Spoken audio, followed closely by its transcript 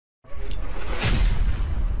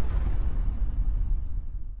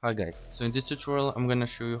Hi guys, so in this tutorial I'm gonna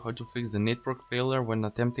show you how to fix the network failure when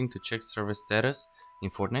attempting to check service status in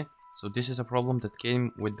Fortnite. So this is a problem that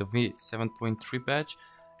came with the v7.3 patch,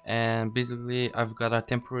 and basically I've got a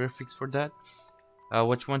temporary fix for that.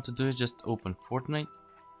 What you want to do is just open Fortnite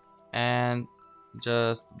and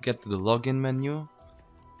just get to the login menu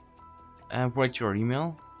and write your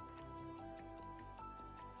email.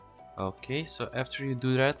 Okay, so after you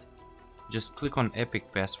do that, just click on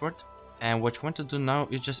Epic Password, and what you want to do now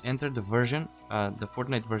is just enter the version, the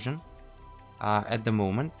Fortnite version at the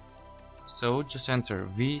moment. So just enter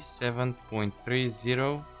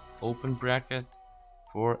v7.30 open bracket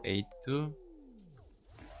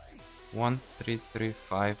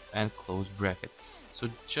 482.1335 and close bracket. So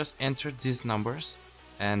just enter these numbers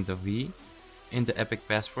and the v in the Epic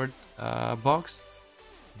Password box,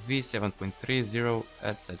 v7.30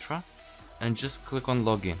 etc., and just click on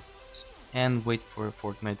login and wait for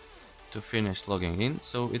Fortnite to finish logging in.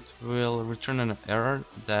 So it will return an error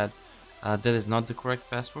that that is not the correct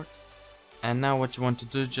password. And now what you want to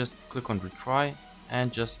do, just click on retry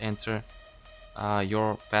and just enter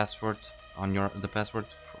your password on the password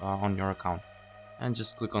on your account, and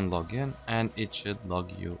just click on login, and it should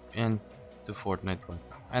log you in to Fortnite right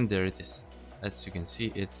now. And there it is. As you can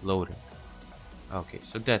see, it's loading. Okay,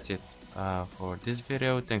 so that's it for this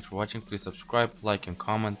video. Thanks for watching. Please subscribe, like and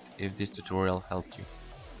comment if this tutorial helped you.